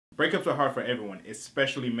Breakups are hard for everyone,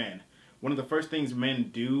 especially men. One of the first things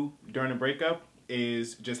men do during a breakup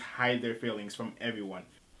is just hide their feelings from everyone.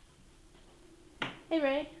 Hey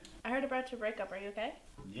Ray, I heard about your breakup. Are you okay?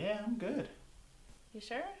 Yeah, I'm good. You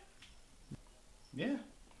sure? Yeah,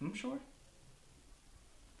 I'm sure.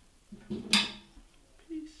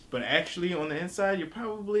 Peace. But actually, on the inside, you're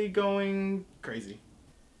probably going crazy.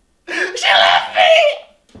 She left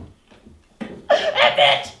me! That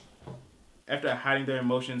bitch! After hiding their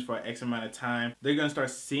emotions for X amount of time, they're gonna start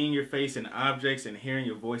seeing your face in objects and hearing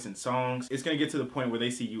your voice in songs. It's gonna get to the point where they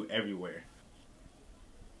see you everywhere.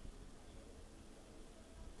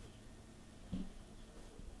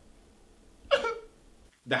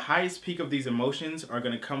 The highest peak of these emotions are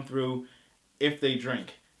gonna come through if they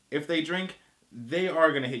drink. If they drink, they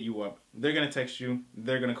are gonna hit you up. They're gonna text you,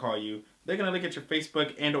 they're gonna call you, they're gonna look at your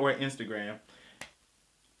Facebook and or Instagram.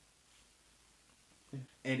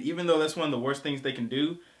 And even though that's one of the worst things they can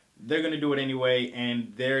do, they're gonna do it anyway,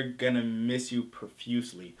 and they're gonna miss you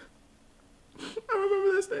profusely. I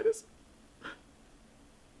remember that status.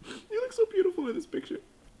 You look so beautiful in this picture.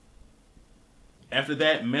 After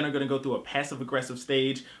that, men are gonna go through a passive-aggressive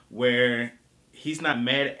stage where he's not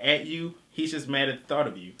mad at you, he's just mad at the thought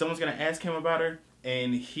of you. Someone's gonna ask him about her,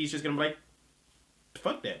 and he's just gonna be like,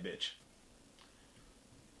 fuck that bitch.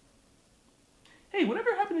 Hey,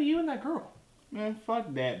 whatever happened to you and that girl? Man,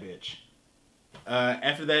 fuck that bitch.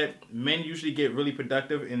 After that, men usually get really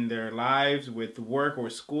productive in their lives with work or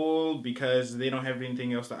school because they don't have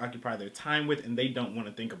anything else to occupy their time with and they don't want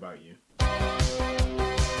to think about you.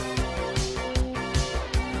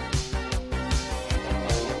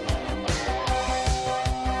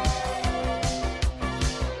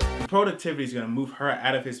 Productivity is going to move her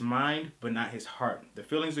out of his mind, but not his heart. The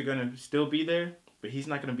feelings are going to still be there, but he's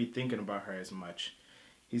not going to be thinking about her as much.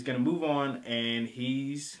 He's going to move on, and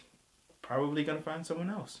he's probably going to find someone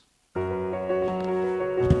else.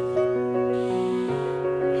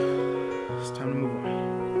 It's time to move on.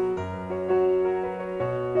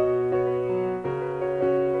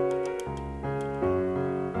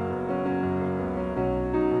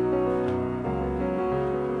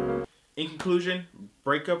 In conclusion,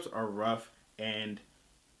 breakups are rough, and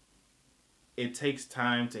it takes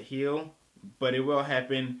time to heal, but it will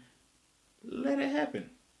happen. Let it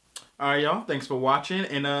happen. Alright, y'all. Thanks for watching.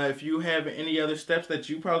 And if you have any other steps that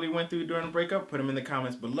you probably went through during a breakup, put them in the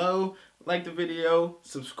comments below. Like the video.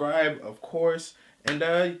 Subscribe, of course. And